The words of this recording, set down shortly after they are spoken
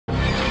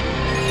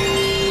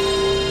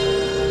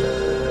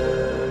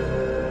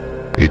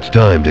It's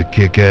time to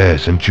kick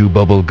ass and chew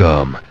bubble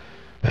gum.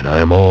 And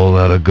I'm all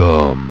out of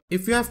gum.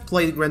 If you have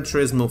played Gran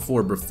Turismo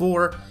 4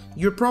 before,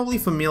 you're probably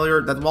familiar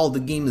that while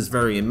the game is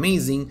very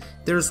amazing,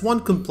 there's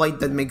one complaint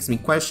that makes me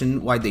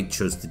question why they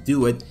chose to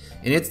do it,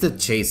 and it's the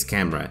chase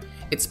camera.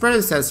 Its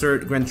predecessor,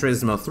 Gran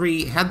Turismo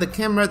 3, had the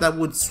camera that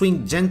would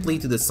swing gently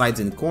to the sides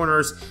and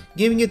corners,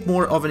 giving it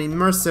more of an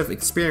immersive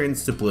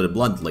experience, to put it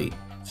bluntly.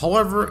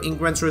 However, in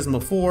Gran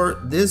Turismo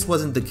 4, this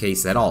wasn't the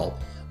case at all.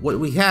 What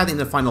we had in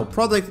the final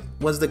product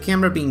was the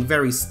camera being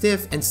very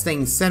stiff and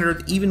staying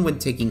centered even when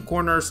taking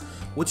corners,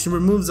 which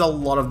removes a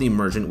lot of the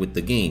immersion with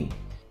the game.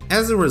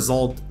 As a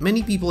result,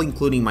 many people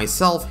including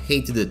myself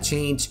hated the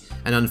change,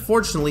 and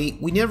unfortunately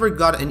we never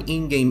got an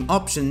in-game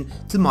option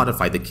to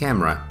modify the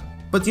camera.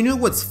 But you know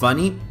what's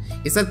funny?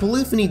 Is that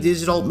Polyphony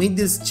Digital made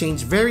this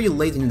change very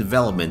late in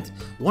development.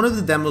 One of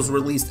the demos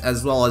released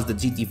as well as the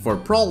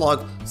GT4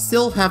 Prologue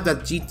still have that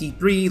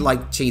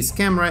GT3-like chase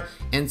camera,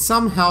 and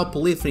somehow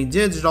Polyphony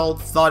Digital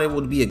thought it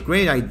would be a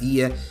great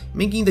idea,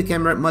 making the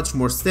camera much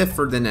more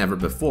stiffer than ever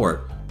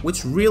before,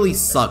 which really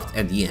sucked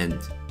at the end.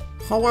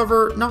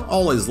 However, not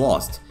all is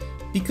lost.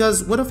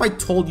 Because what if I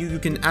told you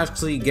can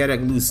actually get a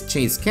loose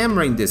chase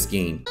camera in this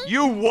game?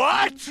 You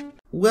what?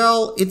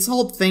 Well, it's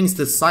all thanks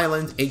to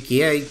Silent,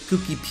 aka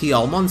Cookie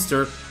PL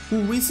Monster,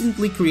 who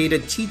recently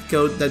created cheat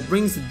code that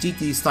brings the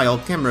GT style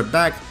camera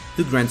back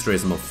to Gran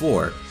Turismo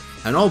 4.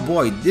 And oh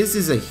boy, this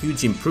is a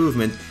huge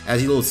improvement,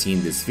 as you'll see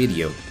in this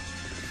video.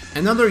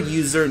 Another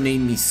user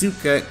named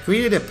Misuka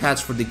created a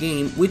patch for the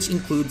game which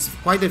includes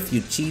quite a few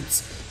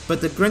cheats,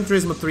 but the Gran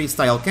Turismo 3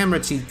 style camera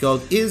cheat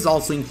code is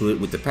also included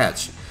with the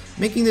patch,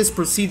 making this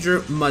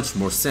procedure much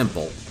more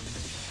simple.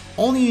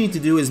 All you need to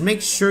do is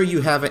make sure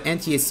you have an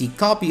NTSC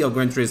copy of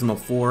Gran Turismo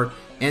 4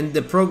 and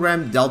the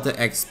program Delta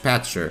X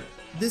Patcher.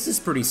 This is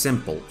pretty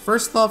simple.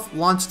 First off,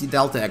 launch the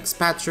Delta X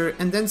Patcher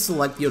and then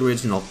select the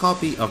original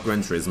copy of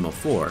Gran Turismo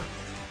 4.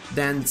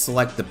 Then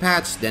select the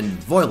patch, then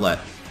voila.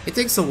 It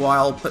takes a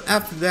while, but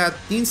after that,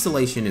 the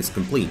installation is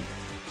complete.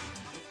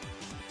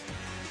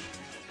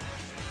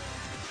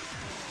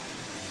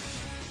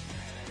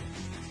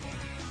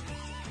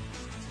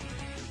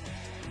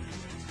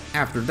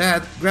 After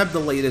that, grab the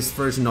latest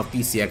version of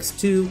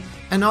PCX2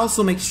 and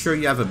also make sure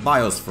you have a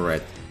BIOS for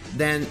it.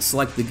 Then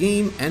select the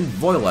game and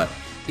voila!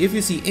 If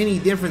you see any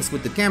difference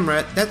with the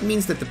camera, that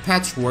means that the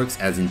patch works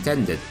as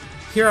intended.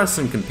 Here are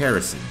some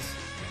comparisons.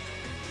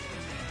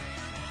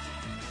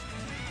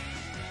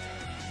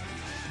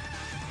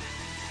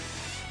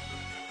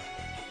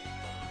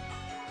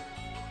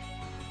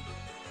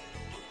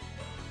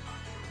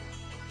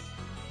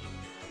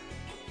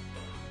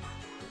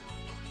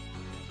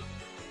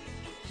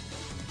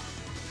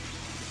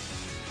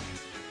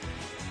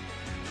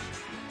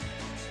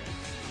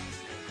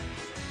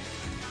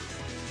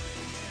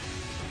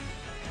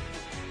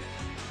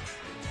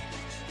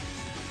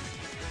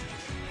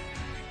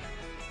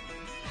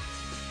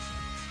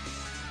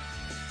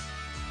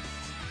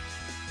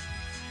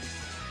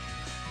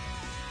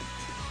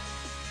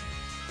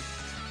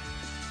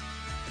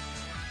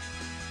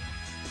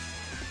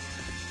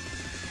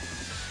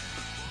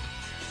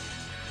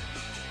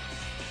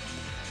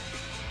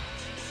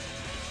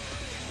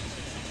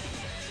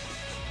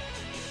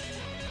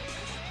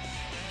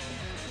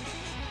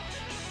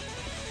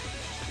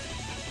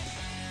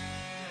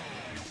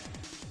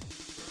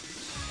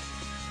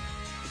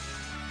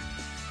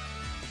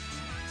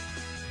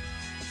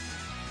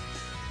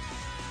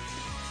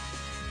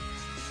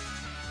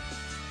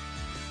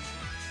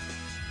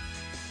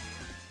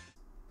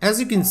 As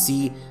you can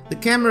see, the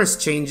camera's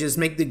changes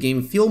make the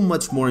game feel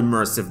much more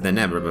immersive than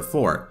ever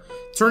before,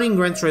 turning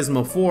Gran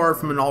Turismo 4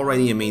 from an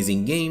already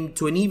amazing game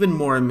to an even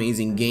more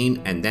amazing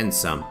game and then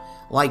some.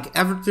 Like,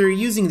 after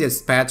using this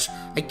patch,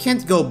 I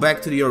can't go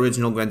back to the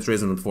original Gran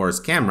Turismo 4's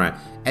camera,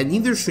 and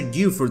neither should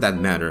you for that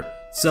matter,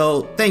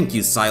 so thank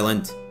you,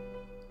 Silent.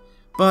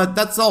 But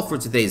that's all for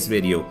today's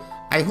video.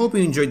 I hope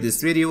you enjoyed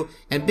this video,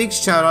 and big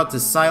shout out to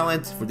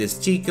Silent for this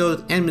cheat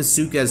code and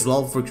Misuka as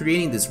well for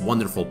creating this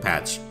wonderful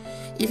patch.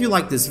 If you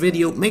like this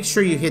video, make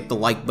sure you hit the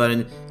like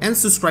button and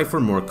subscribe for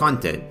more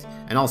content,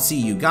 and I'll see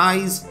you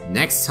guys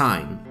next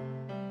time.